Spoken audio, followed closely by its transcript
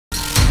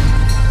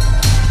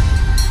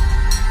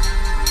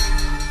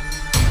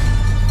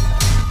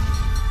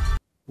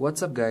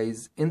What's up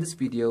guys, in this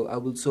video I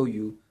will show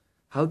you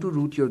how to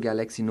root your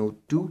Galaxy Note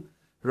 2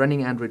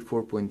 running Android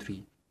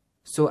 4.3.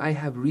 So I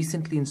have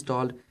recently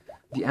installed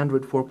the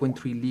Android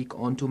 4.3 leak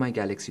onto my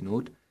Galaxy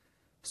Note.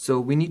 So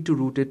we need to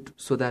root it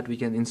so that we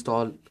can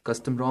install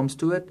custom ROMs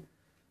to it.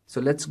 So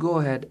let's go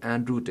ahead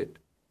and root it.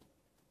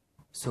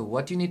 So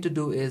what you need to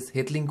do is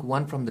hit link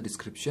 1 from the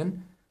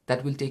description.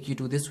 That will take you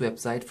to this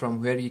website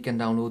from where you can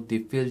download the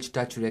Filge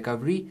Touch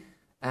Recovery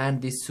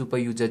and this super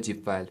user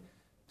zip file.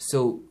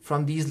 So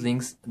from these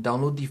links,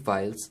 download the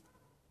files.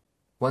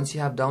 Once you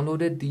have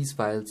downloaded these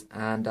files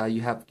and you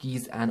have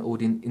Keys and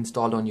Odin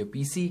installed on your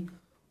PC,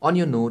 on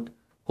your Note,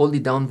 hold the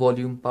down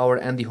volume, power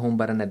and the home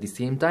button at the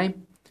same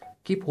time.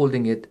 Keep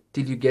holding it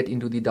till you get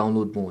into the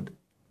download mode.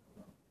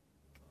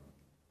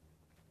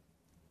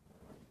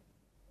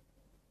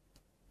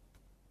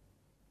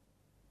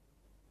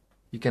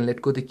 You can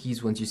let go the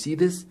keys once you see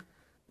this.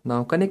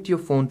 Now connect your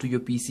phone to your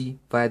PC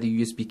via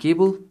the USB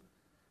cable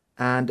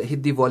and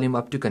hit the volume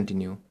up to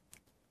continue.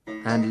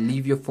 And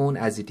leave your phone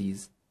as it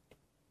is.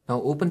 Now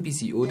open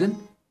PC Odin.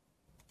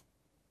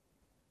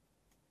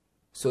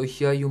 So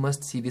here you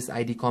must see this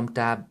IDCOM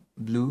tab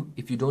blue.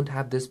 If you don't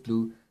have this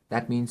blue,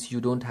 that means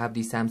you don't have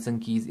the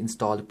Samsung keys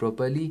installed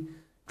properly.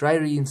 Try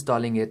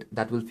reinstalling it,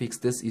 that will fix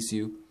this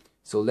issue.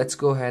 So let's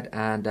go ahead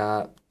and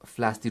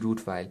flash the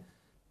root file.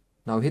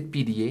 Now hit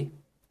PDA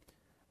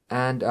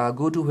and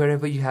go to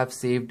wherever you have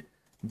saved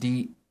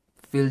the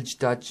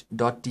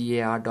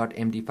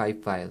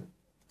filgetouch.tar.md5 file.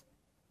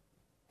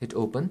 Hit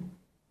open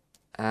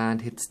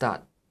and hit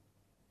start.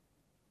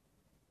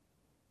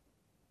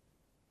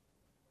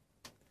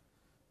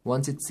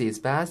 Once it says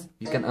pass,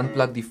 you can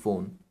unplug the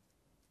phone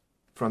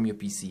from your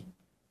PC.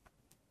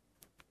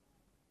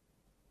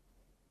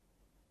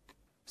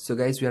 So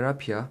guys, we are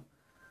up here.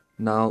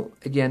 Now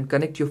again,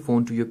 connect your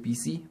phone to your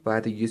PC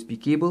via the USB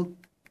cable.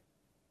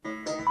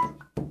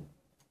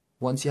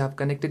 Once you have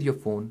connected your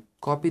phone,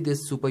 copy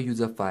this super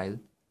user file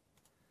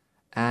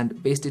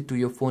and paste it to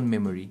your phone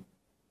memory.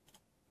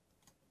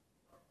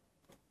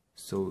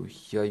 So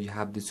here you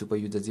have the super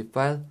user zip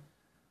file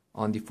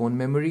on the phone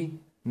memory.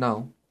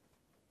 Now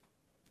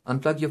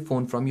unplug your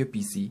phone from your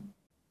PC.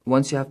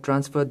 Once you have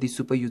transferred the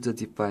super user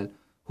zip file,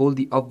 hold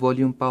the up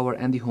volume, power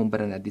and the home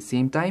button at the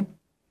same time.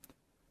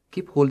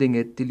 Keep holding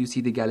it till you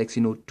see the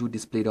Galaxy Note 2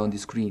 displayed on the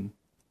screen.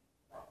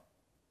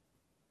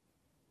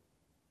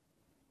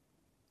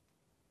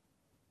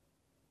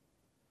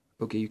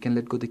 Okay, you can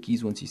let go the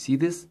keys once you see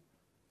this.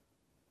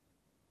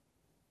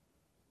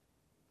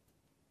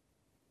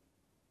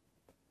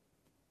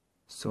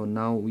 So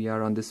now we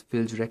are on this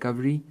Filge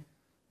recovery.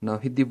 Now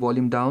hit the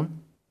volume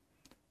down.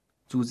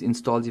 Choose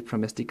install zip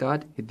from SD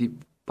card. Hit the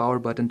power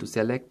button to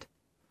select.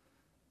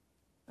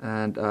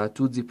 And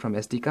choose zip from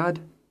SD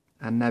card.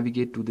 And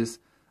navigate to this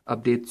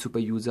update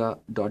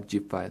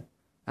superuser.zip file.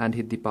 And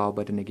hit the power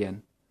button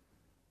again.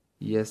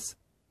 Yes,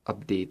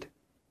 update.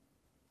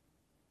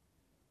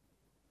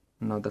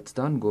 Now that's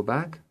done, go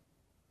back,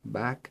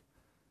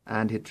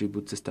 and hit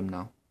reboot system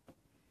now.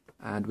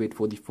 And wait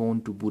for the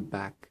phone to boot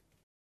back.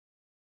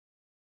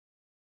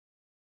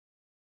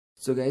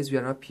 So guys, we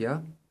are up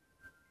here.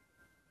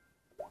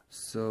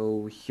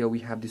 So here we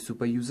have the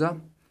super user.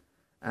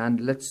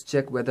 And let's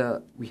check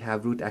whether we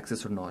have root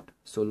access or not.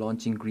 So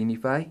launching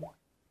Greenify.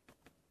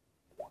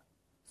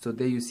 So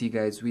there you see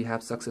guys, we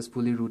have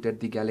successfully rooted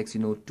the Galaxy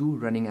Note 2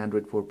 running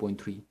Android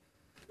 4.3.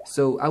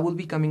 So I will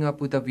be coming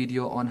up with a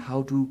video on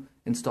how to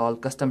install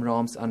custom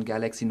ROMs on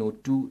Galaxy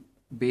Note 2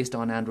 based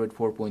on Android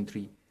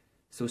 4.3.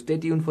 So stay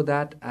tuned for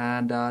that,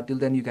 and till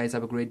then you guys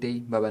have a great day.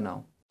 Bye bye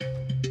now.